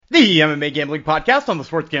The MMA Gambling Podcast on the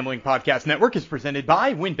Sports Gambling Podcast Network is presented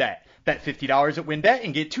by WynnBET. Bet $50 at WynnBET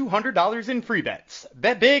and get $200 in free bets.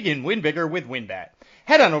 Bet big and win bigger with WynnBET.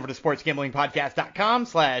 Head on over to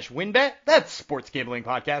sportsgamblingpodcast.com/WynnBET. That's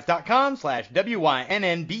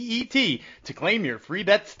sportsgamblingpodcast.com/WYNNBET to claim your free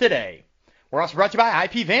bets today. We're also brought to you by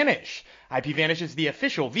IPVanish. IPVanish is the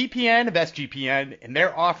official VPN of SGPN, and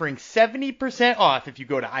they're offering 70% off if you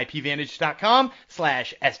go to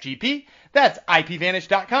IPVanish.com/SGP. That's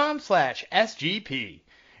IPVanish.com/SGP.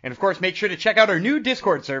 And of course, make sure to check out our new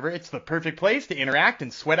Discord server. It's the perfect place to interact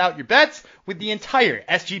and sweat out your bets with the entire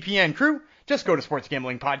SGPN crew. Just go to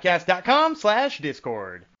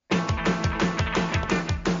sportsgamblingpodcast.com/Discord.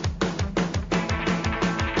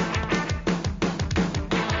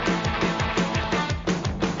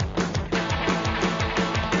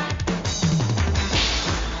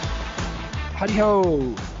 Howdy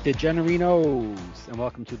ho, DeGenerinos, and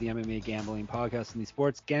welcome to the MMA Gambling Podcast and the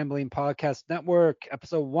Sports Gambling Podcast Network,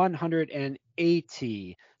 episode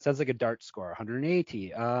 180. Sounds like a dart score,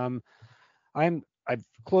 180. I've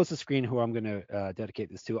closed the screen who I'm going to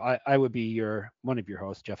dedicate this to. I would be one of your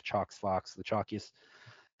hosts, Jeff Chalks Fox, the chalkiest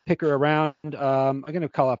picker around. I'm going to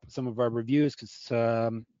call up some of our reviews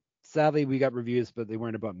because sadly we got reviews, but they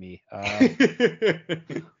weren't about me.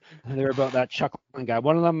 They were about that chuckling guy.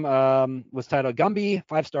 One of them was titled Gumby,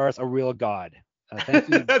 5 stars, a real god. Thank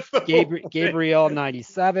you, Gabriel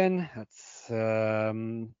 97. That's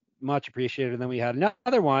much appreciated. And then we had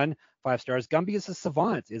another one, 5 stars. Gumby is a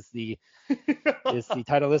savant is the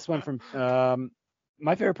title of this one. From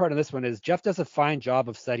my favorite part of this one is Jeff does a fine job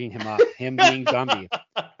of setting him up, him being Gumby.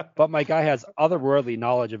 But my guy has otherworldly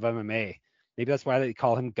knowledge of MMA. Maybe that's why they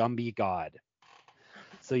call him Gumby God.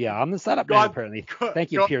 So yeah, I'm the setup man apparently.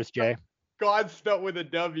 Thank you, Pierce J. God spelled with a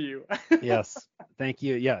W. Yes, thank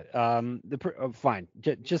you. Yeah, fine.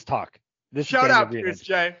 Just talk. Shout out Pierce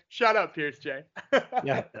J.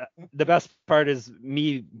 Yeah, the best part is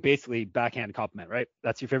me basically backhand compliment, right?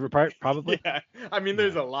 That's your favorite part, probably. Yeah, I mean,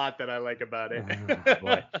 there's a lot that I like about it. Oh,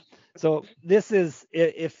 boy. So this is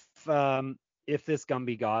if this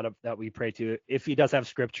Gumby God that we pray to, if he does have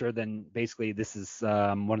scripture, then basically this is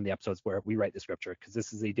one of the episodes where we write the scripture, because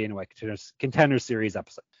this is a Dana White Contender Series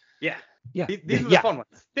episode. Yeah. These are the fun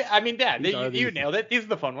ones. I mean, Dad, you nailed it. These are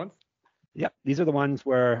the fun ones. Yep. These are the ones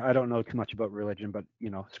where I don't know too much about religion, but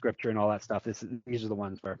scripture and all that stuff. These are the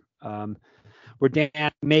ones where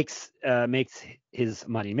Dan makes his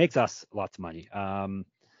money, makes us lots of money.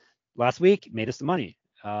 Last week made us some money.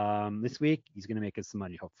 This week he's going to make us some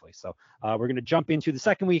money, hopefully. So we're going to jump into the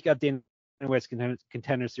second week of the White's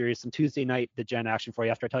Contender Series, some Tuesday night DeGen action for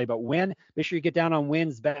you. After I tell you about Wynn, make sure you get down on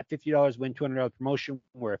Wynn's bet $50, win $200 promotion,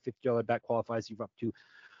 where a $50 bet qualifies you up to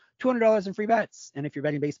 $200 in free bets. And if you're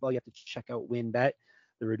betting baseball, you have to check out WynnBET.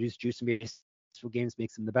 The reduced juice and baseball games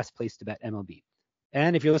makes them the best place to bet MLB.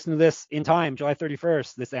 And if you're listening to this in time, July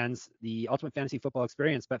 31st, this ends the Ultimate Fantasy Football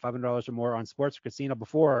Experience. Bet $500 or more on sports or casino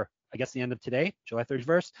before, I guess, the end of today, July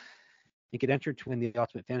 31st. You can enter to win the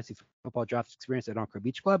Ultimate Fantasy Football Draft Experience at Encore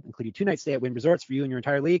Beach Club, including 2-night stay at Wynn Resorts for you and your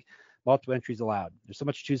entire league. Multiple entries allowed. There's so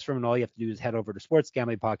much to choose from, and all you have to do is head over to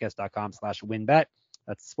sportsgamblingpodcast.com/WynnBET.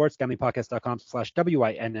 That's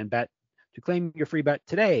sportsgamblingpodcast.com/WYNNBET to claim your free bet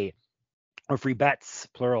today, or free bets,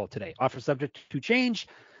 plural, today. Offer subject to change.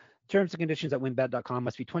 Terms and conditions at wynnbet.com.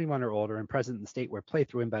 Must be 21 or older and present in the state where play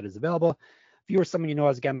through WynnBET is available. If you or someone you know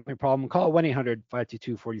has a gambling problem, call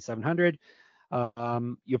 1-800-522-4700.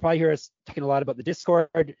 You'll probably hear us talking a lot about the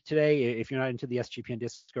Discord today. If you're not into the SGPN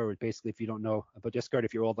Discord, basically, if you don't know about Discord,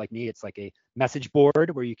 if you're old like me, it's like a message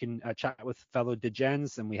board where you can chat with fellow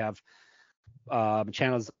degens, and we have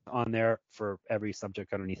channels on there for every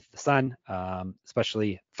subject underneath the sun.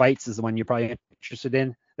 Especially fights is the one you're probably interested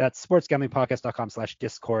in. That's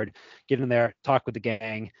sportsgamblingpodcast.com/Discord. Get in there, talk with the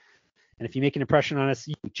gang. And if you make an impression on us,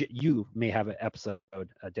 you may have an episode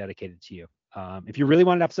dedicated to you. If you really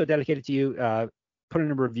want an episode dedicated to you, put in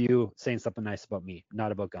a review saying something nice about me,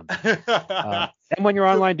 not about Gumby. And when you're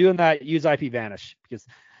online doing that, use IPVanish, because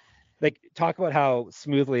talk about how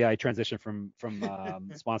smoothly I transition from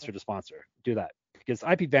sponsor to sponsor. Do that, because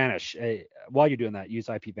IPVanish, while you're doing that, use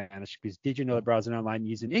IPVanish, because did you know that browsing online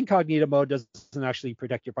using incognito mode doesn't actually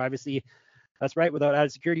protect your privacy? That's right. Without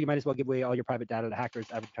added security, you might as well give away all your private data to hackers,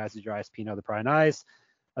 advertisers, your ISP, and other prying eyes.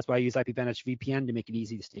 That's why I use IPVanish VPN to make it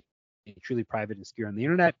easy to stay truly private and secure on the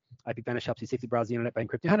internet. IPVanish helps you safely browse the internet by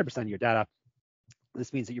encrypting 100% of your data.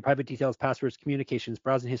 This means that your private details, passwords, communications,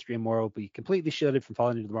 browsing history, and more will be completely shielded from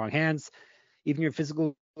falling into the wrong hands. Even your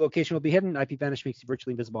physical location will be hidden. IPVanish makes you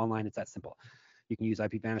virtually invisible online. It's that simple. You can use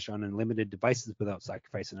IPVanish on unlimited devices without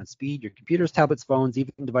sacrificing on speed. Your computers, tablets, phones,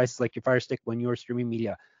 even devices like your Fire Stick when you're streaming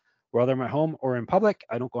media. Whether I'm at home or in public,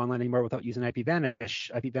 I don't go online anymore without using IPVanish.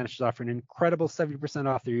 IPVanish is offering an incredible 70%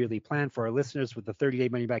 off their yearly plan for our listeners with a 30-day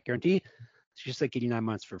money-back guarantee. It's just like 89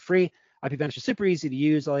 months for free. IPVanish is super easy to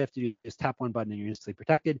use. All you have to do is tap one button and you're instantly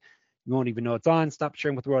protected. You won't even know it's on. Stop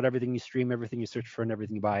sharing with the world everything you stream, everything you search for, and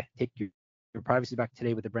everything you buy. Take your privacy back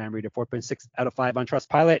today with the brand rated 4.6 out of 5 on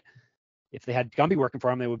Trustpilot. If they had Gumby working for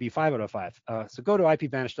them, they would be 5 out of 5. So go to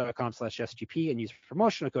ipvanish.com/SGP and use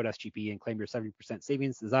promotional code SGP and claim your 70%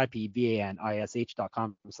 savings. This is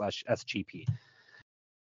ipvanish.com/SGP.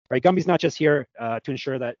 Right, Gumby's not just here to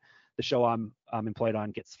ensure that the show I'm employed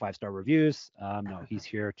on gets 5-star reviews. No, he's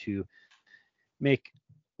here to make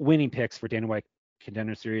winning picks for Dana White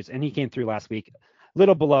Contender Series, and he came through last week a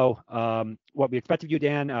little below what we expected of you,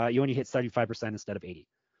 Dan. You only hit 75% instead of 80.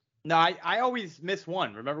 No, I always miss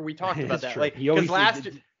one. Remember we talked about that. True. Like because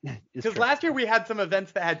last year we had some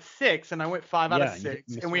events that had 6 and I went 5 out of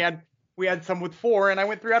 6, and we had some with 4 and I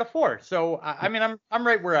went 3 out of 4. So I mean I'm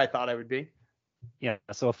right where I thought I would be. Yeah,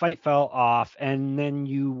 so a fight fell off, and then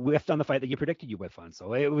you whiffed on the fight that you predicted you whiff on.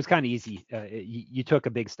 So it was kind of easy. You took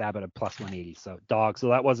a big stab at a plus 180. So dog. So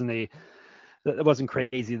that wasn't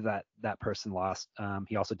crazy that person lost.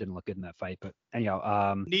 He also didn't look good in that fight, but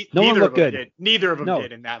anyhow, no one looked good. Neither of them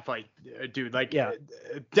did in that fight, dude. Like, yeah.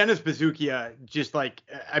 Dennis Bazookia just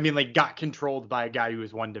got controlled by a guy who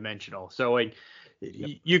was one-dimensional. So like,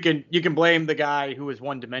 you can blame the guy who was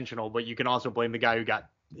one-dimensional, but you can also blame the guy who got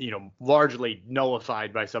largely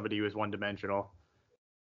nullified by somebody who was one-dimensional.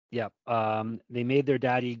 Yep. They made their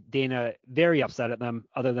daddy Dana very upset at them.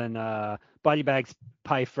 Other than Body Bags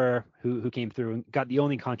Pfeiffer, who came through and got the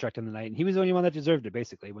only contract in the night, and he was the only one that deserved it,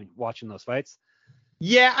 basically, when watching those fights.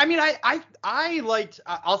 Yeah, I mean, I liked.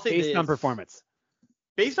 I'll say based on performance.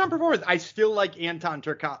 Based on performance, I still like Anton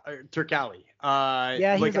Turkalj.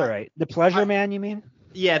 Yeah, he's all right. The Pleasure Man, you mean?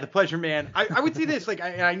 Yeah, the Pleasure Man. I would say this. Like,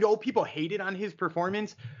 I know people hated on his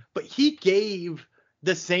performance, but he gave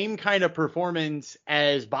the same kind of performance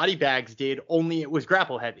as Body Bags did, only it was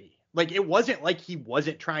grapple heavy. Like, it wasn't like he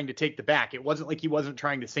wasn't trying to take the back. It wasn't like he wasn't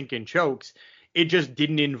trying to sink in chokes. It just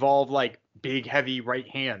didn't involve like big, heavy right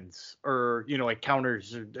hands or, like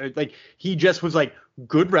counters. Like, he just was like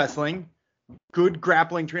good wrestling, good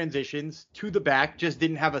grappling transitions to the back, just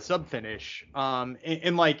didn't have a sub finish.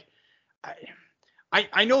 And like,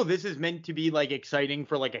 I know this is meant to be like exciting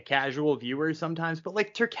for like a casual viewer sometimes, but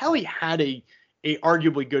like Turkalj had a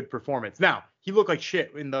arguably good performance. Now, he looked like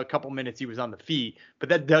shit in the couple minutes he was on the feet, but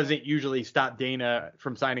that doesn't usually stop Dana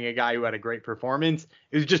from signing a guy who had a great performance.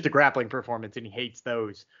 It was just a grappling performance, and he hates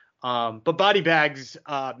those. But Body Bags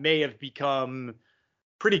may have become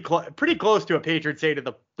pretty close to a patron saint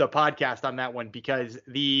of the podcast on that one, because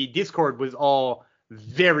the Discord was all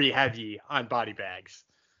very heavy on Body Bags.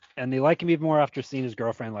 And they like him even more after seeing his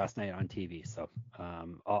girlfriend last night on TV. So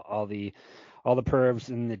all the pervs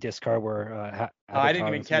in the Discord were. I didn't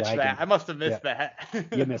even catch that. I must have missed that.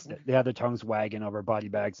 You missed it. They had their tongues wagging over Body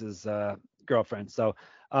Bags' girlfriend. So,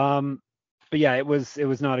 but yeah, it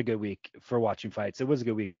was not a good week for watching fights. It was a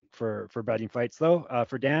good week for betting fights, though.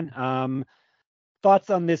 For Dan, thoughts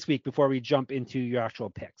on this week before we jump into your actual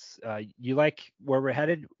picks? You like where we're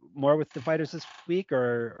headed more with the fighters this week,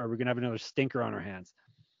 or are we gonna have another stinker on our hands?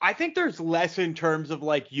 I think there's less in terms of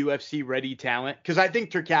like UFC ready talent, because I think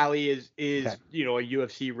Turkalj is okay. A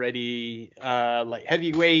UFC ready like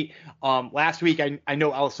heavyweight. Last week I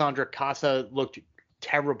know Alessandro Casa looked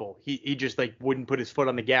terrible. He just like wouldn't put his foot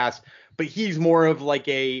on the gas, but he's more of like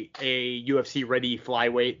a UFC ready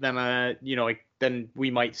flyweight than we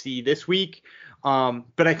might see this week.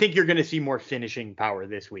 But I think you're going to see more finishing power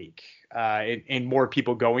this week, and more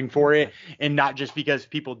people going for it, and not just because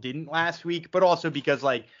people didn't last week, but also because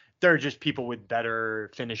like there are just people with better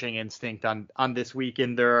finishing instinct on this week,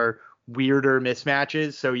 and there are weirder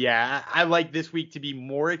mismatches. So yeah, I like this week to be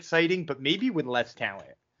more exciting, but maybe with less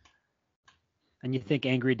talent. And you think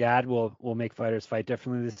Angry Dad will make fighters fight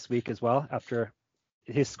differently this week as well after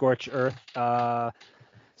his scorched earth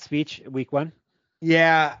speech week 1?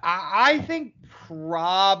 Yeah, I think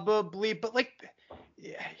probably, but like,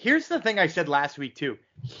 here's the thing I said last week too.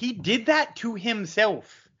 He did that to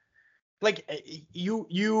himself. Like,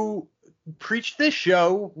 you preached this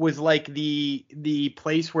show was like the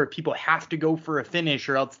place where people have to go for a finish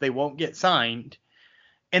or else they won't get signed.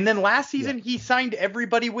 And then last season he signed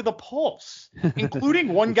everybody with a pulse,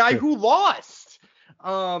 including one guy who lost.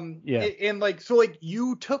 And like, so like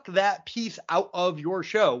you took that piece out of your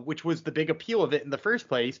show, which was the big appeal of it in the first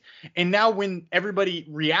place. And now when everybody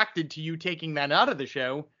reacted to you taking that out of the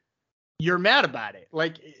show, you're mad about it.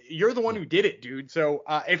 Like, you're the one who did it, dude. So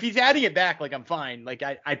if he's adding it back, like, I'm fine. Like,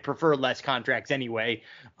 I'd prefer less contracts anyway,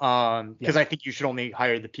 because I think you should only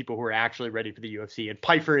hire the people who are actually ready for the UFC. And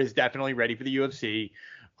Pfeiffer is definitely ready for the UFC.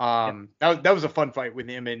 That was a fun fight with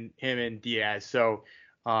him and Diaz. So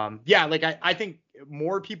yeah, like, I think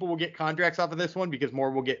more people will get contracts off of this one because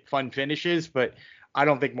more will get fun finishes, but I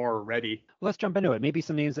don't think more are ready. Let's jump into it. Maybe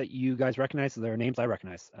some names that you guys recognize. There are names I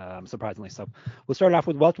recognize, surprisingly. So we'll start off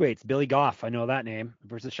with welterweights. Billy Goff, I know that name,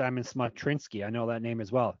 versus Szymon Smotrinsky. I know that name as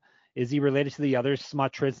well. Is he related to the other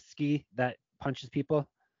Smotrinsky that punches people?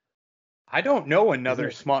 I don't know another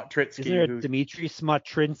Smotrinsky. Is there a Dmitry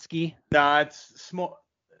Smotrinsky? Nah, it's small.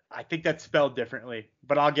 I think that's spelled differently,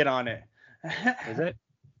 but I'll get on it. Is it?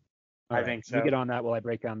 I think so. You get on that while I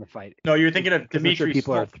break down the fight. No, you're thinking of Dmitry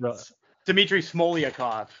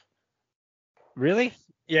Smolyakov. Really?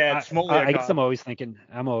 Yeah, it's Smolyakov. I guess I'm always thinking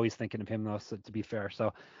of him though, so to be fair.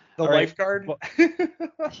 So the lifeguard? Well,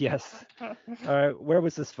 yes. All right, where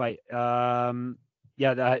was this fight? Not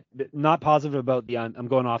positive about I'm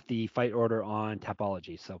going off the fight order on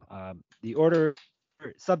Tapology. So the order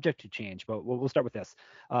subject to change, but we'll start with this.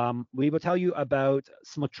 We will tell you about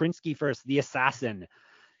Smotrinsky first, the assassin.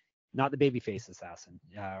 Not the babyface assassin,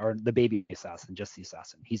 or the baby assassin, just the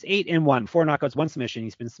assassin. He's 8-1, 4 knockouts, 1 submission.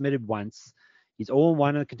 He's been submitted once. He's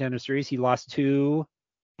 0-1 in the Contender Series. He lost to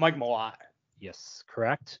Mike Malott. Yes,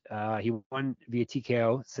 correct. He won via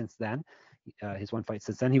TKO since then. His one fight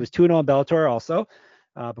since then. He was 2-0 in Bellator also.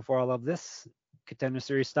 Before all of this Contender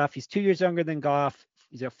Series stuff, he's 2 years younger than Goff.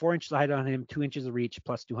 He's got 4 inches of height on him, 2 inches of reach,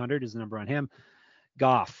 plus 200 is the number on him.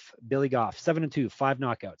 Billy Goff, 7-2, 5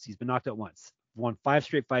 knockouts. He's been knocked out once. Won 5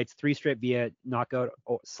 straight fights, 3 straight via knockout /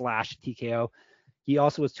 TKO. He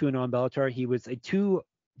also was 2-0 in Bellator. He was a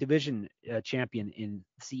 2-division champion in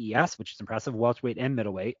CES, which is impressive, welterweight and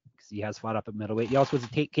middleweight, because he has fought up at middleweight. He also was a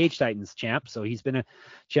Cage Titans champ, so he's been a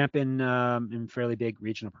champion in fairly big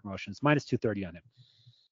regional promotions. Minus 230 on him.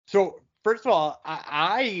 So first of all,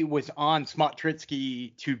 I was on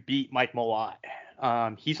Smotrinsky to beat Mike Malott.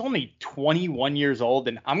 He's only 21 years old,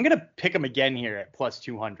 and I'm going to pick him again here at plus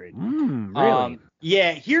 200. Really?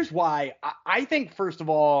 Yeah, here's why. I think, first of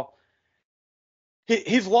all,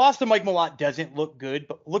 his loss to Mike Malott doesn't look good,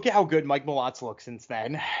 but look at how good Mike Malott's looked since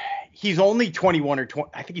then. He's only 21 or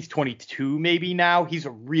 20. I think he's 22 maybe now. He's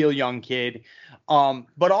a real young kid.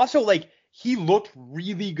 But also, like, he looked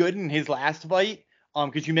really good in his last fight.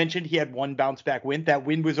 Because you mentioned he had one bounce back win. That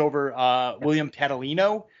win was over William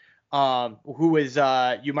Catalino. Who was,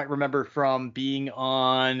 you might remember from being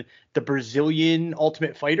on the Brazilian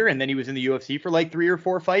Ultimate Fighter, and then he was in the UFC for like 3 or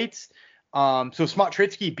 4 fights. So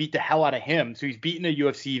Smotrinsky beat the hell out of him. So he's beaten a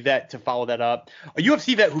UFC vet to follow that up. A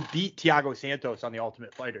UFC vet who beat Thiago Santos on the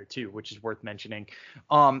Ultimate Fighter too, which is worth mentioning.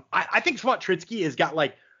 I think Smotrinsky has got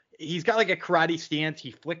like, he's got like a karate stance.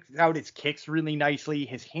 He flicks out his kicks really nicely.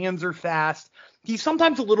 His hands are fast. He's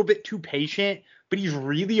sometimes a little bit too patient, but he's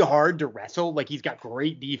really hard to wrestle. Like, he's got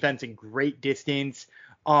great defense and great distance.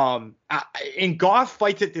 And Goff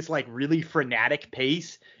fights at this like really frenetic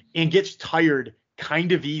pace and gets tired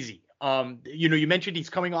kind of easy. You mentioned he's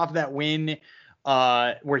coming off that win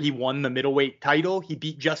where he won the middleweight title. He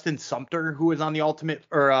beat Justin Sumter, who was on the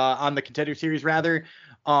on the Contender Series rather.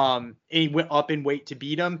 And he went up in weight to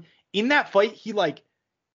beat him. In that fight, he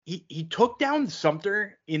took down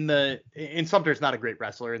Sumter and Sumter's not a great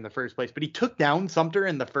wrestler in the first place, but he took down Sumter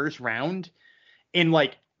in the first round and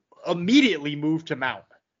like immediately moved to mount.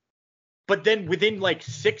 But then within like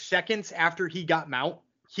 6 seconds after he got mount,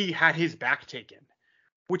 he had his back taken,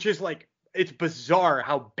 which is like, it's bizarre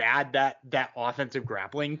how bad that offensive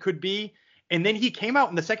grappling could be. And then he came out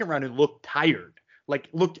in the second round and looked tired, like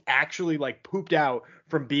looked actually like pooped out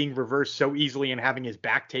from being reversed so easily and having his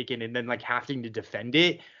back taken and then like having to defend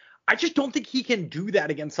it. I just don't think he can do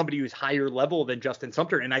that against somebody who's higher level than Justin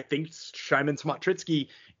Sumter. And I think Szymon Smotrinsky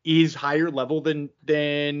is higher level than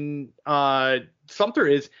Sumter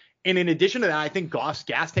is. And in addition to that, I think Goff's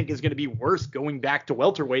gas tank is going to be worse going back to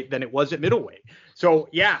welterweight than it was at middleweight. So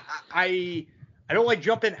yeah, I don't like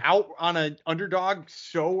jumping out on an underdog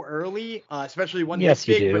so early, especially one yes,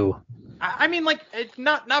 that's big. You do. I mean, like, it's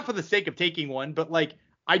not for the sake of taking one, but like,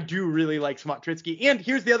 I do really like Smotrinsky. And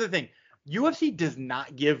here's the other thing. UFC does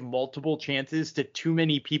not give multiple chances to too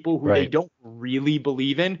many people who they don't really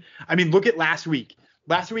believe in. I mean, look at last week.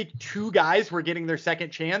 Last week, 2 guys were getting their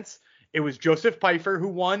second chance. It was Joseph Pfeiffer who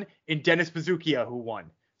won and Dennis Bazukia who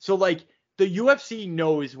won. So, like, the UFC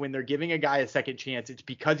knows when they're giving a guy a second chance, it's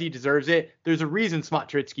because he deserves it. There's a reason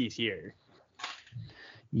Smotrinsky's here.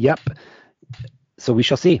 Yep. So we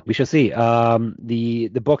shall see.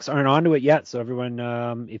 The books aren't onto it yet. So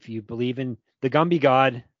everyone, if you believe in the Gumby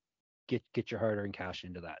God, get your hard-earned cash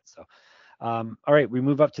into that. So, all right, we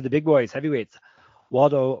move up to the big boys, heavyweights.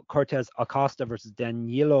 Waldo Cortez Acosta versus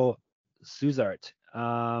Danilo Suzart.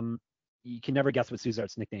 You can never guess what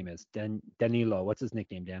Suzart's nickname is. Danilo. What's his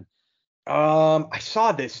nickname, Dan? I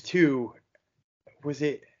saw this too. Was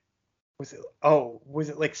it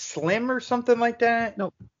like Slim or something like that?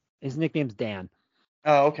 Nope. His nickname's Dan.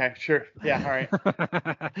 Oh, okay, sure. Yeah, all right.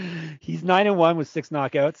 He's 9-1 with 6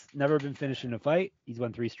 knockouts. Never been finished in a fight. He's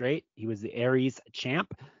won 3 straight. He was the Aries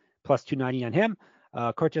champ, plus 290 on him.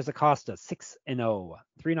 Cortez Acosta, 6-0,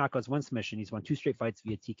 3 knockouts, 1 submission. He's won 2 straight fights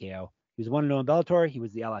via TKO. He was 1-0 in Bellator. He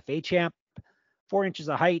was the LFA champ. 4 inches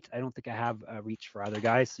of height. I don't think I have a reach for other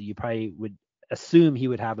guys, so you probably would assume he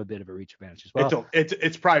would have a bit of a reach advantage as well.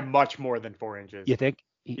 It's probably much more than 4 inches. You think?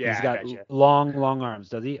 Yeah, he's got long arms,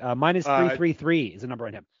 does he? Minus 333 is the number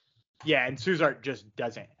on him. Yeah, and Suzart just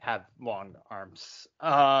doesn't have long arms.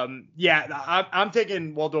 I'm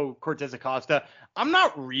taking Waldo Cortez Acosta. I'm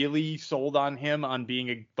not really sold on him on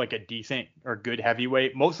being a decent or good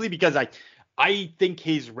heavyweight, mostly because I think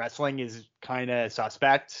his wrestling is kind of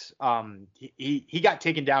suspect. He got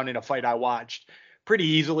taken down in a fight I watched pretty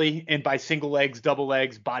easily, and by single legs, double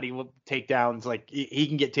legs, body takedowns. Like he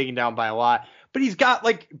can get taken down by a lot. But he's got,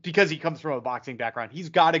 because he comes from a boxing background, he's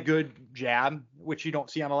got a good jab, which you don't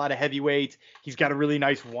see on a lot of heavyweights. He's got a really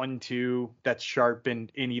nice 1-2 that's sharp, and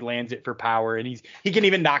he lands it for power. And he can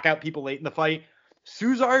even knock out people late in the fight.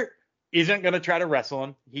 Suzart isn't going to try to wrestle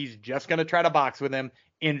him. He's just going to try to box with him.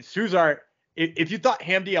 And Suzart, if you thought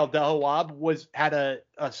Hamdi Al-Dahawab had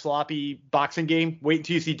a sloppy boxing game, wait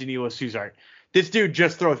until you see Danilo Suzart. This dude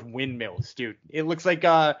just throws windmills, dude. It looks like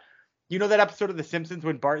you know that episode of The Simpsons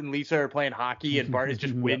when Bart and Lisa are playing hockey and Bart is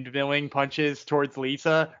just windmilling punches towards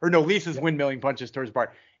Lisa? Or no, Lisa's windmilling punches towards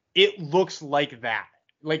Bart. It looks like that.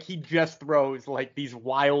 Like he just throws these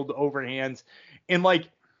wild overhands. And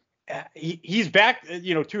he's back,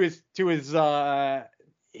 to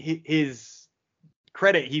his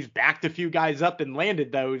credit, he's backed a few guys up and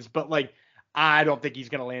landed those, but I don't think he's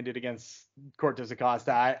going to land it against Cortez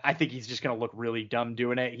Acosta. I think he's just going to look really dumb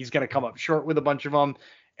doing it. He's going to come up short with a bunch of them,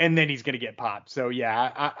 and then he's going to get popped. So,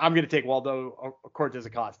 yeah, I'm going to take Waldo Cortez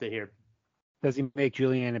Acosta here. Does he make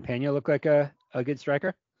Juliana Pena look like a good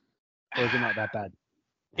striker? Or is it not that bad?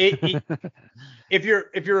 If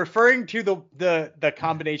you're referring to the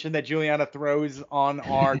combination that Juliana throws on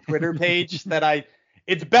our Twitter page,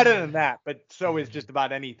 it's better than that, but so is just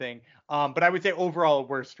about anything. But I would say overall a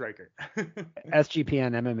worse striker.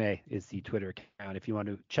 SGPN MMA is the Twitter account if you want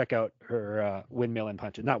to check out her windmilling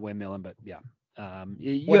punches. Not windmilling, but yeah.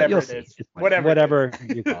 Whatever you'll it is. see. Whatever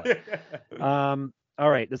you call it. All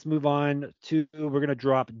right, let's move on to, we're going to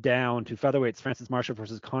drop down to featherweights. Francis Marshall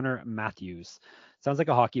versus Connor Matthews. Sounds like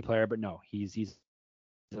a hockey player, but no, he's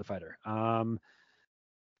a fighter.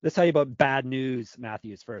 Let's tell you about bad news.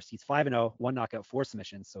 Matthews first. He's 5-0, 1 knockout, 4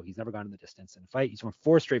 submissions, so he's never gone in the distance in a fight. He's won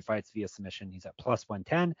 4 straight fights via submission. He's at plus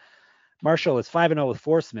 110. Marshall is 5-0 with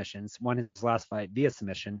 4 submissions, won his last fight via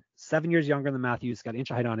submission. 7 years younger than Matthews, got an inch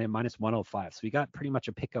of height on him, minus 105. So we got pretty much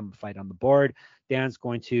a pick'em fight on the board. Dan's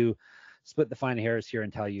going to split the fine hairs here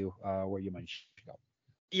and tell you where you might go.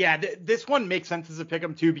 Yeah, this one makes sense as a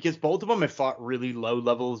pick'em too, because both of them have fought really low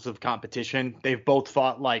levels of competition. They've both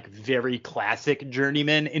fought very classic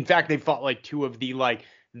journeymen. In fact, they've fought 2 of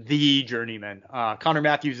the journeymen. Connor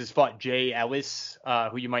Matthews has fought Jay Ellis,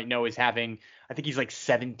 who you might know is having, I think he's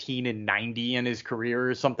 17-90 in his career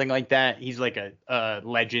or something like that. He's a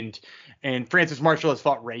legend. And Francis Marshall has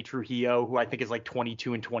fought Ray Trujillo, who I think is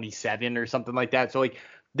 22-27 or something like that. So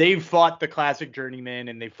they've fought the classic journeyman,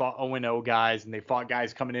 and they fought 0-0 guys, and they fought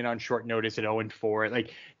guys coming in on short notice at 0-4.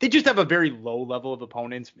 They just have a very low level of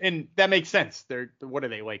opponents, and that makes sense. What are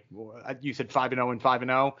they you said 5-0 and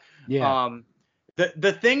 5-0. Yeah.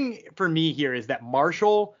 The thing for me here is that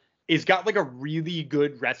Marshall is got a really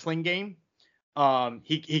good wrestling game.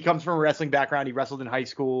 He comes from a wrestling background. He wrestled in high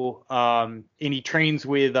school, and he trains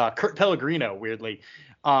with Kurt Pellegrino, weirdly.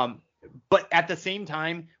 But at the same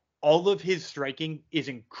time, all of his striking is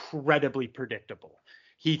incredibly predictable.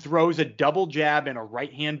 He throws a double jab and a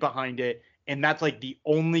right hand behind it, and that's the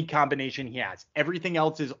only combination he has. Everything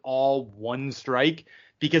else is all one strike,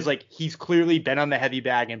 because he's clearly been on the heavy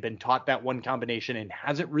bag and been taught that one combination and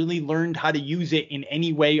hasn't really learned how to use it in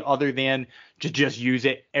any way other than to just use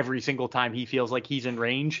it every single time he feels like he's in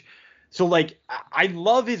range. So I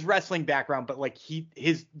love his wrestling background, but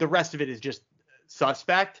the rest of it is just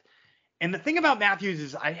suspect. And the thing about Matthews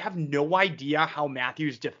is I have no idea how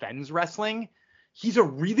Matthews defends wrestling. He's a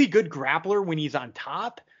really good grappler when he's on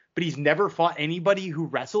top, but he's never fought anybody who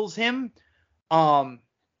wrestles him.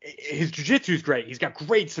 His jiu-jitsu is great. He's got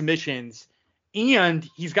great submissions. and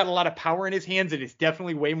he's got a lot of power in his hands, and it's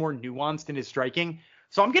definitely way more nuanced in his striking.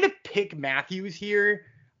 So I'm going to pick Matthews here.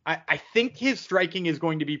 I think his striking is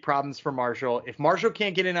going to be problems for Marshall. If Marshall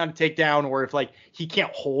can't get in on a takedown, or if like he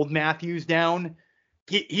can't hold Matthews down,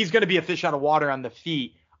 he's going to be a fish out of water on the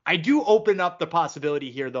feet. I do open up the possibility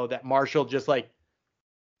here, though, that Marshall just like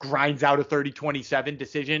grinds out a 30-27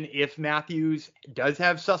 decision if Matthews does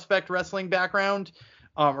have suspect wrestling background,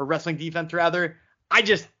 or wrestling defense rather. I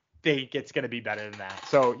just think it's going to be better than that.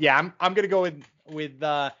 So yeah, I'm going to go with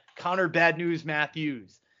Connor Bad News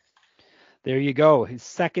Matthews. There you go. His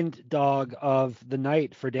second dog of the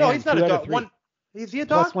night for Dan. No, he's not a dog. Is he a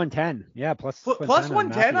dog? Plus 110. Yeah, plus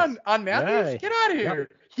 110 on Matthews. Yeah. Get out of here.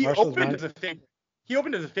 Yep. He Marshall's opened as a favorite. He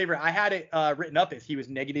opened as a favorite. I had it written up as he was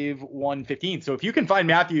negative 115. So if you can find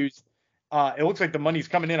Matthews, it looks like the money's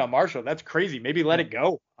coming in on Marshall. That's crazy. Maybe let it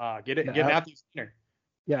go. Get Matthews dinner.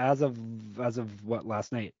 Yeah, as of what,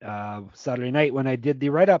 last night, Saturday night when I did the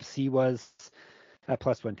write-ups, he was at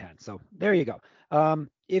plus 110. So there you go.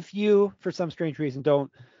 If you, for some strange reason, don't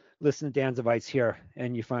listen to Dan's advice here,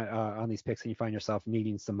 and you find on these picks, and you find yourself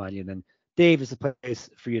needing some money, and then Dave is the place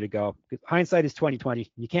for you to go. Hindsight is 20/20.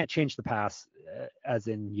 You can't change the past, as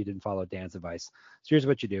in you didn't follow Dan's advice. So here's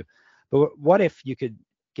what you do. But what if you could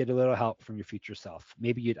get a little help from your future self?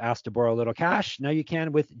 Maybe you'd ask to borrow a little cash. Now you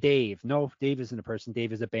can with Dave. No, Dave isn't a person.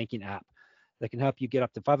 Dave is a banking app that can help you get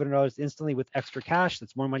up to $500 instantly with extra cash.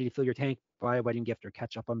 That's more money to fill your tank, buy a wedding gift, or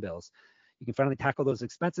catch up on bills. You can finally tackle those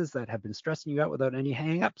expenses that have been stressing you out without any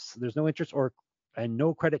hang-ups. There's no interest and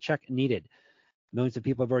no credit check needed. Millions of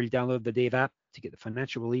people have already downloaded the Dave app to get the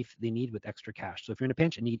financial relief they need with extra cash. So if you're in a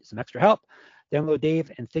pinch and need some extra help, download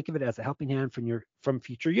Dave and think of it as a helping hand from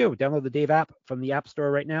future you. Download the Dave app from the App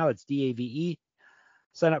Store right now. It's DAVE.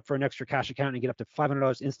 Sign up for an extra cash account and get up to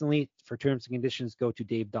 $500 instantly. For terms and conditions, go to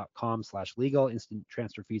dave.com/legal. Instant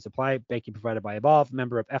transfer fees apply. Banking provided by Evolve,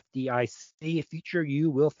 member of FDIC. Future you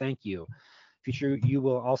will thank you. Future you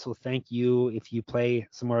will also thank you if you play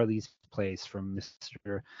some more of these plays from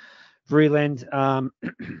Mr. Vreeland.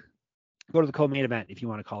 Go to the co-main event if you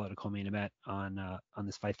want to call it a co-main event on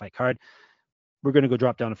this fight card. We're going to go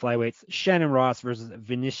drop down to flyweights. Shannon Ross versus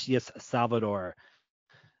Vinicius Salvador.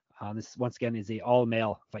 This once again is a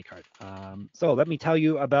all-male fight card. So let me tell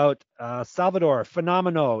you about Salvador.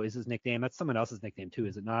 Fenomeno is his nickname. That's someone else's nickname too,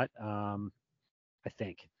 is it not? I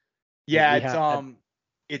think. Yeah,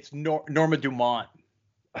 it's Norma Dumont.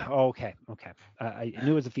 Okay. I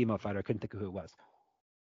knew it was a female fighter. I couldn't think of who it was.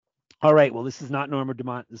 All right. Well, this is not Norma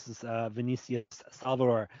Dumont. This is Vinicius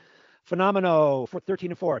Salvador. Fenomeno,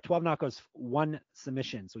 13-4, 12 knockouts, 1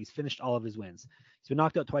 submission. So he's finished all of his wins. He's been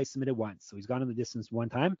knocked out twice, submitted once. So he's gone in the distance 1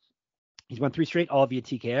 time. He's won 3 straight, all via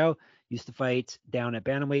TKO. Used to fight down at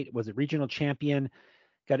bantamweight. Was a regional champion.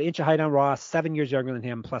 Got an inch of height on Ross. 7 years younger than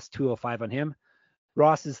him, plus 205 on him.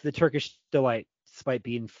 Ross is the Turkish delight, despite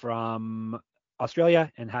being from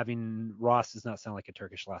Australia, and having Ross does not sound like a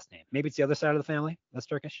Turkish last name. Maybe it's the other side of the family that's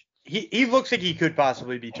Turkish. He looks like he could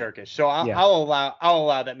possibly be Turkish, so I'll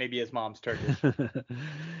allow that maybe his mom's Turkish.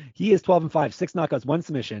 He is 12-5, 6 knockouts, 1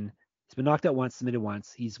 submission. He's been knocked out once, submitted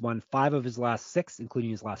once. He's won 5 of his last 6, including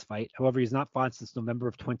his last fight. However, he's not fought since November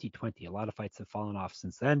of 2020. A lot of fights have fallen off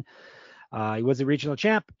since then. He was a regional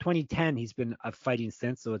champ. 2010, he's been fighting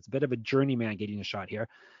since, so it's a bit of a journeyman getting a shot here.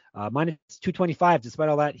 Minus 225. Despite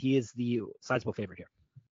all that, he is the sizable favorite here.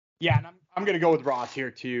 Yeah, and I'm going to go with Ross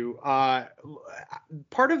here too.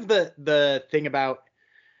 Part of the thing about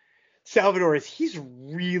Salvador is he's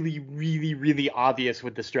really, really, really obvious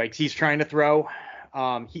with the strikes he's trying to throw.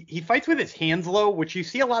 He fights with his hands low, which you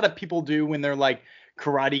see a lot of people do when they're like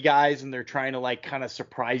karate guys and they're trying to like kind of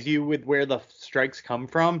surprise you with where the strikes come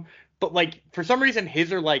from. But like for some reason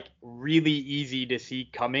his are like really easy to see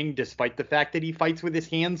coming, despite the fact that he fights with his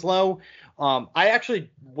hands low. I actually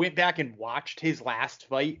went back and watched his last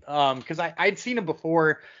fight because I'd seen him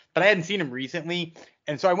before, but I hadn't seen him recently.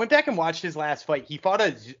 And so I went back and watched his last fight. He fought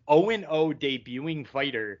a 0-0 debuting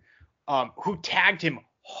fighter who tagged him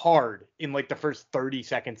hard in like the first 30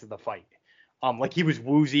 seconds of the fight. Like he was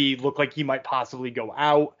woozy, looked like he might possibly go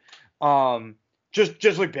out.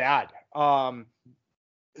 Just looked bad.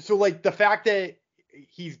 So like the fact that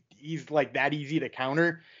he's like that easy to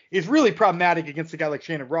counter is really problematic against a guy like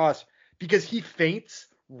Shannon Ross, because he feints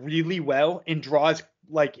really well and draws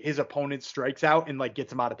like his opponent's strikes out and like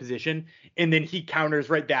gets him out of position, and then he counters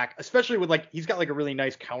right back, especially with like he's got like a really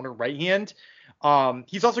nice counter right hand.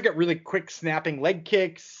 He's also got really quick snapping leg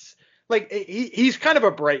kicks. Like he's kind of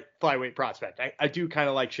a bright flyweight prospect. I do kind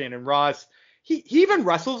of like Shannon Ross. He even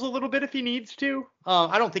wrestles a little bit if he needs to.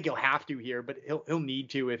 I don't think he'll have to here, but he'll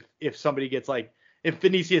need to if somebody gets like, if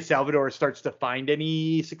Vinicius Salvador starts to find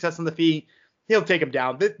any success on the feet. He'll take him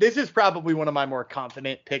down. This is probably one of my more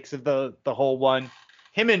confident picks of the whole one.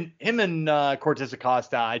 Him and Cortez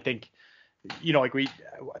Acosta, I think, I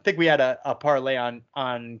think we had a parlay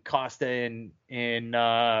on Costa and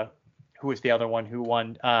who was the other one who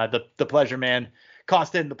won the Pleasure Man,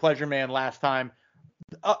 Costa and the Pleasure Man last time.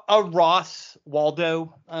 A Ross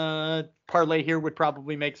Waldo parlay here would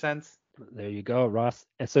probably make sense. There you go, Ross.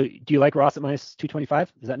 And so do you like Ross at minus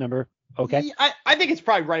 225? Is that number okay? I think it's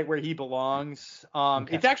probably right where he belongs.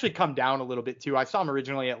 Okay. It's actually come down a little bit too. I saw him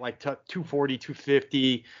originally at like 240,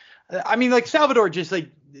 250. I mean, like Salvador just like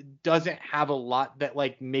doesn't have a lot that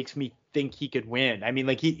like makes me think he could win. I mean,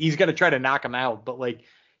 like he's going to try to knock him out, but like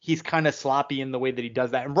he's kind of sloppy in the way that he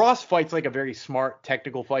does that. And Ross fights like a very smart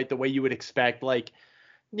technical fight, the way you would expect, like,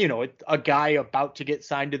 a guy about to get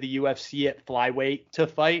signed to the UFC at flyweight to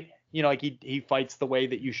fight. Like he fights the way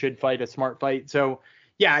that you should fight a smart fight. So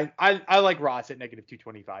yeah, I like Ross at negative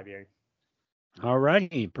 225 here. All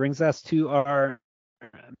righty. Brings us to our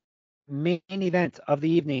main event of the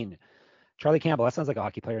evening. Charlie Campbell. That sounds like a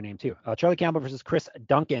hockey player name too. Charlie Campbell versus Chris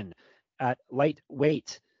Duncan at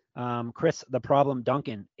lightweight. Chris, the problem,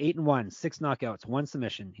 Duncan, 8-1, 6 knockouts, 1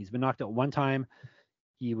 submission. He's been knocked out 1 time.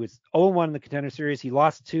 He was 0-1 in the Contender Series. He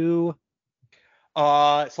lost to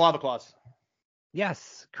Slava Claus.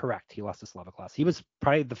 Yes, correct. He lost to Slava Claus. He was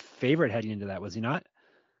probably the favorite heading into that, was he not?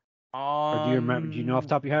 Or do you remember? Do you know off the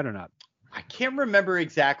top of your head or not? I can't remember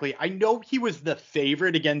exactly. I know he was the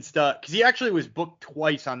favorite against because he actually was booked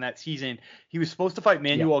twice on that season. He was supposed to fight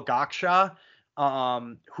Manuel Gaksha,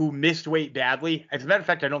 who missed weight badly. As a matter of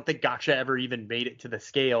fact, I don't think Gaksha ever even made it to the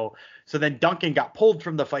scale. So then Duncan got pulled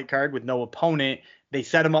from the fight card with no opponent. They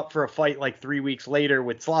set him up for a fight like 3 weeks later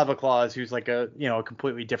with Slava Claus, who's like a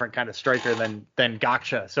completely different kind of striker than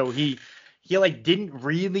Gaksha. So he like didn't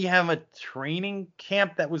really have a training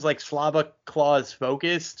camp that was like Slava Claus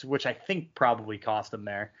focused, which I think probably cost him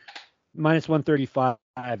there. Minus 135.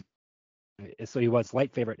 So he was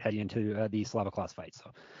light favorite heading into the Slava Claus fight.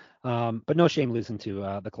 So, but no shame losing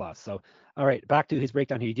to the Claus. So, all right, back to his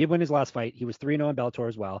breakdown here. He did win his last fight. He was 3-0 in Bellator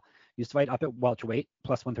as well. He used to fight up at welterweight,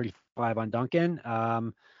 plus 135 on Duncan.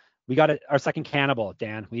 We got our second cannibal,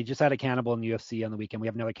 Dan. We just had a cannibal in the UFC on the weekend. We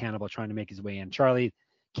have another cannibal trying to make his way in. Charlie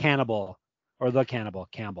Campbell.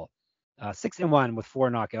 6-1 with 4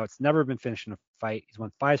 knockouts. Never been finished in a fight. He's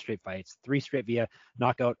won 5 straight fights, 3 straight via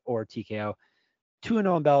knockout or TKO.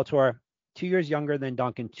 2-0 in Bellator. 2 years younger than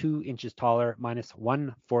Duncan, 2 inches taller, minus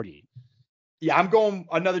 140. Yeah, I'm going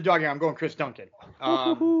another dog here. I'm going Chris Duncan.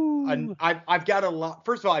 I've got a lot.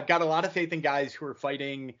 First of all, I've got a lot of faith in guys who are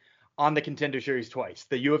fighting on the Contender Series twice.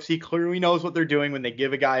 The UFC clearly knows what they're doing when they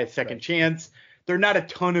give a guy a second chance. There are not a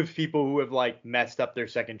ton of people who have like messed up their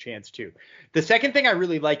second chance too. The second thing I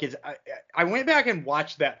really like is I went back and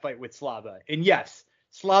watched that fight with Slava, and yes,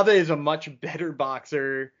 Slava is a much better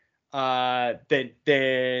boxer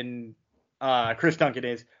than Chris Duncan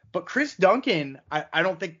is. But Chris Duncan, I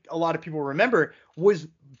don't think a lot of people remember, was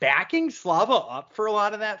backing Slava up for a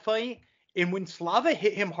lot of that fight. And when Slava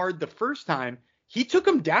hit him hard the first time, he took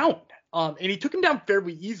him down. And he took him down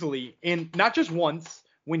fairly easily. And not just once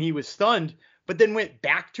when he was stunned, but then went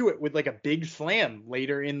back to it with like a big slam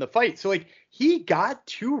later in the fight. So like he got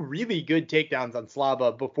 2 really good takedowns on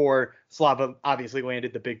Slava before Slava obviously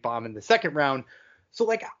landed the big bomb in the second round. So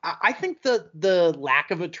like I think the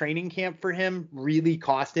lack of a training camp for him really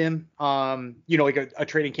cost him, like a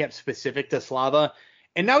training camp specific to Slava.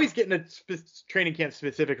 And now he's getting a training camp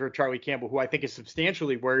specific for Charlie Campbell, who I think is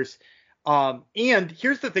substantially worse. And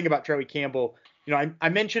here's the thing about Charlie Campbell. I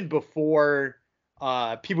mentioned before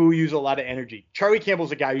people who use a lot of energy. Charlie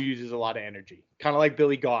Campbell's a guy who uses a lot of energy, kind of like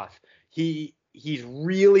Billy Goff. He's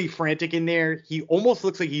really frantic in there. He almost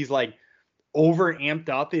looks like he's like over amped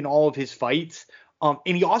up in all of his fights.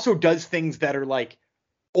 And he also does things that are like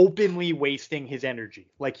openly wasting his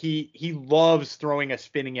energy. Like he loves throwing a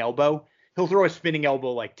spinning elbow. He'll throw a spinning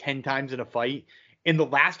elbow like 10 times in a fight. In the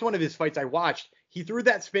last one of his fights I watched, he threw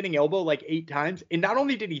that spinning elbow like 8 times. And not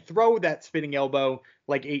only did he throw that spinning elbow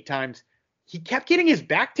like 8 times, he kept getting his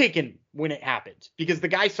back taken when it happened because the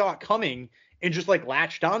guy saw it coming and just like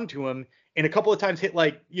latched onto him. And a couple of times hit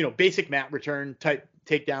like, basic mat return type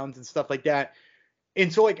takedowns and stuff like that.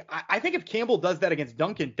 And so, like, I think if Campbell does that against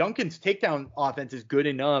Duncan, Duncan's takedown offense is good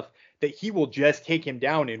enough that he will just take him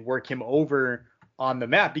down and work him over on the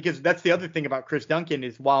mat. Because that's the other thing about Chris Duncan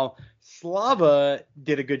is while Slava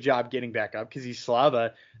did a good job getting back up because he's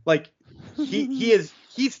Slava, like, he's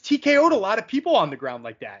TKO'd a lot of people on the ground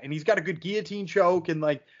like that. And he's got a good guillotine choke. And,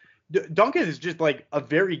 like, Duncan is just, like, a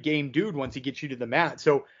very game dude once he gets you to the mat.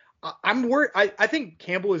 So I'm worried. I think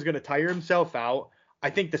Campbell is going to tire himself out. I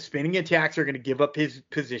think the spinning attacks are going to give up his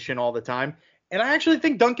position all the time. And I actually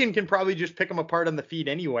think Duncan can probably just pick him apart on the feet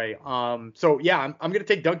anyway. So yeah, I'm gonna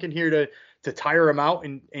take Duncan here to tire him out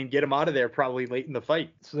and get him out of there probably late in the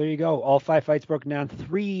fight. So there you go. All 5 fights broken down.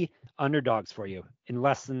 3 underdogs for you in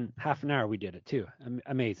less than half an hour. We did it too.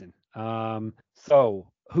 Amazing. So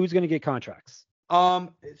who's going to get contracts So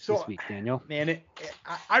this week, Daniel? man,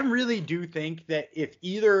 I really do think that if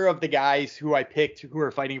either of the guys who I picked who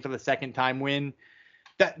are fighting for the second time win,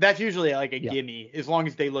 that's usually like a gimme as long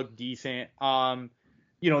as they look decent. He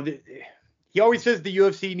always says the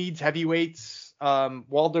UFC needs heavyweights.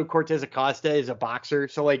 Waldo Cortez Acosta is a boxer,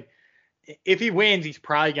 so like if he wins, he's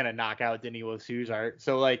probably gonna knock out Danilo Suzar.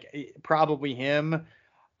 So like probably him.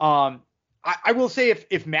 I will say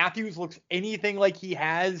if Matthews looks anything like he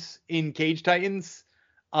has in Cage Titans,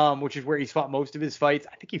 which is where he's fought most of his fights,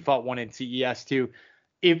 I think he fought one in CES too.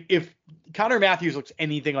 If Connor Matthews looks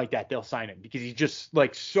anything like that, they'll sign him because he's just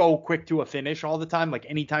like so quick to a finish all the time. Like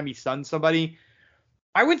anytime he stuns somebody,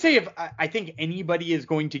 I would say if I think anybody is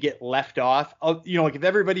going to get left off, like if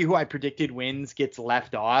everybody who I predicted wins gets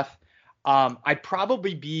left off, I'd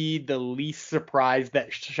probably be the least surprised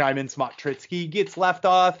that Szymon Smotritsky gets left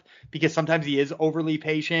off because sometimes he is overly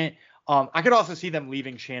patient. I could also see them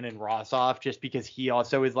leaving Shannon Ross off just because he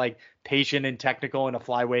also is like patient and technical in a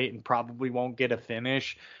flyweight and probably won't get a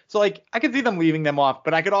finish. So like I could see them leaving them off,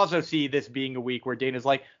 but I could also see this being a week where Dana's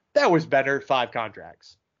like, that was better, 5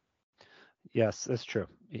 contracts. Yes, that's true.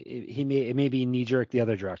 It may be knee jerk the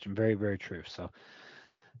other direction. Very, very true. So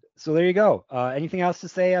there you go. Anything else to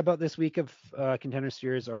say about this week of Contender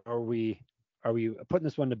Series, or are we putting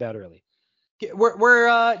this one to bed early?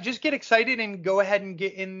 We're just get excited and go ahead and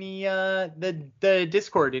get in the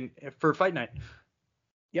Discord for Fight Night.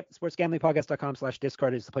 Yep,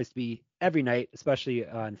 sportsgamblingpodcast.com/Discord is the place to be every night, especially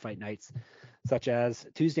on fight nights, such as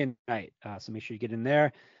Tuesday night. So make sure you get in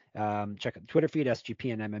there. Check out the Twitter feed,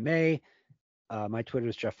 SGP and MMA. My Twitter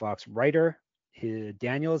is Jeff Fox Writer.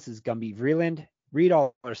 Daniel's is Gumby Vreeland. Read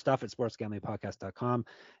all our stuff at sportsgamblingpodcast.com.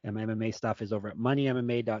 And my MMA stuff is over at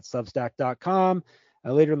moneymma.substack.com.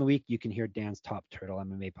 Later in the week, you can hear Dan's Top Turtle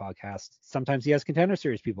MMA podcast. Sometimes he has Contender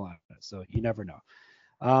Series people on it, so you never know.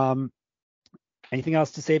 Anything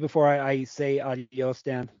else to say before I say adios,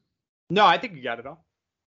 Dan? No, I think you got it all.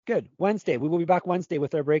 Good. Wednesday. We will be back Wednesday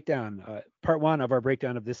with our breakdown, part 1 of our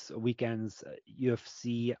breakdown of this weekend's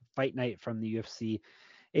UFC fight night from the UFC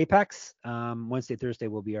Apex. Wednesday, Thursday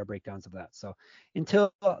will be our breakdowns of that. So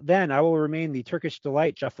until then, I will remain the Turkish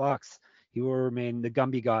delight, Jeff Fox. He will remain the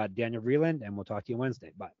Gumby god, Daniel Vreeland, and we'll talk to you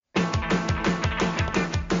Wednesday. Bye.